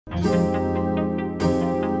The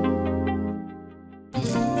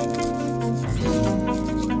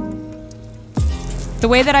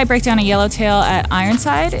way that I break down a yellowtail at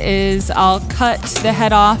Ironside is I'll cut the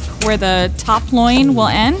head off where the top loin will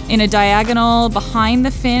end in a diagonal behind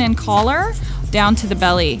the fin and collar down to the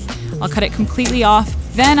belly. I'll cut it completely off.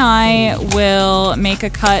 Then I will make a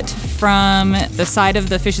cut from the side of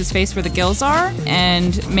the fish's face where the gills are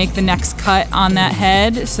and make the next cut on that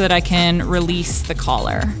head so that I can release the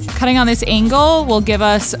collar. Cutting on this angle will give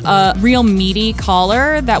us a real meaty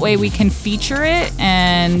collar. That way we can feature it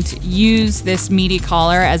and use this meaty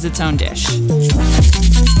collar as its own dish.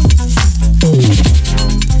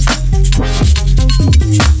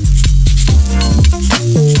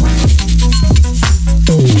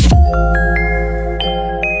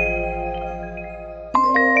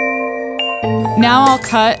 Now I'll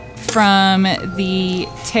cut from the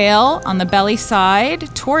tail on the belly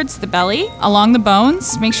side towards the belly, along the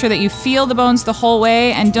bones. Make sure that you feel the bones the whole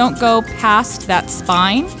way and don't go past that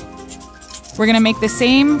spine. We're gonna make the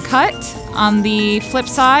same cut on the flip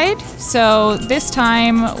side. So this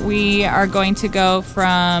time we are going to go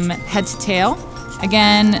from head to tail.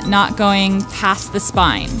 Again, not going past the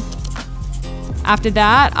spine. After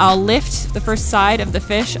that, I'll lift the first side of the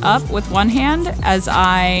fish up with one hand as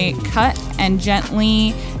I cut and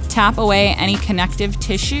gently tap away any connective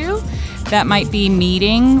tissue that might be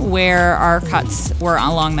meeting where our cuts were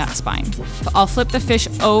along that spine. I'll flip the fish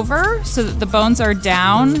over so that the bones are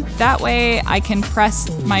down. That way I can press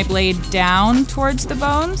my blade down towards the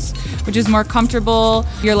bones, which is more comfortable.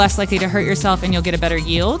 You're less likely to hurt yourself and you'll get a better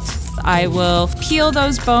yield. I will peel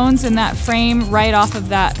those bones in that frame right off of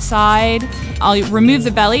that side. I'll remove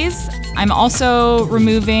the bellies. I'm also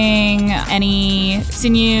removing any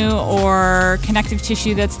sinew or connective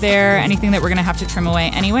tissue that's there, anything that we're gonna have to trim away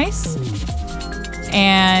anyways.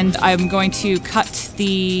 And I'm going to cut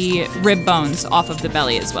the rib bones off of the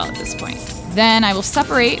belly as well at this point. Then I will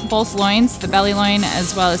separate both loins, the belly loin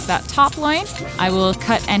as well as that top loin. I will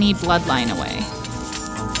cut any bloodline away.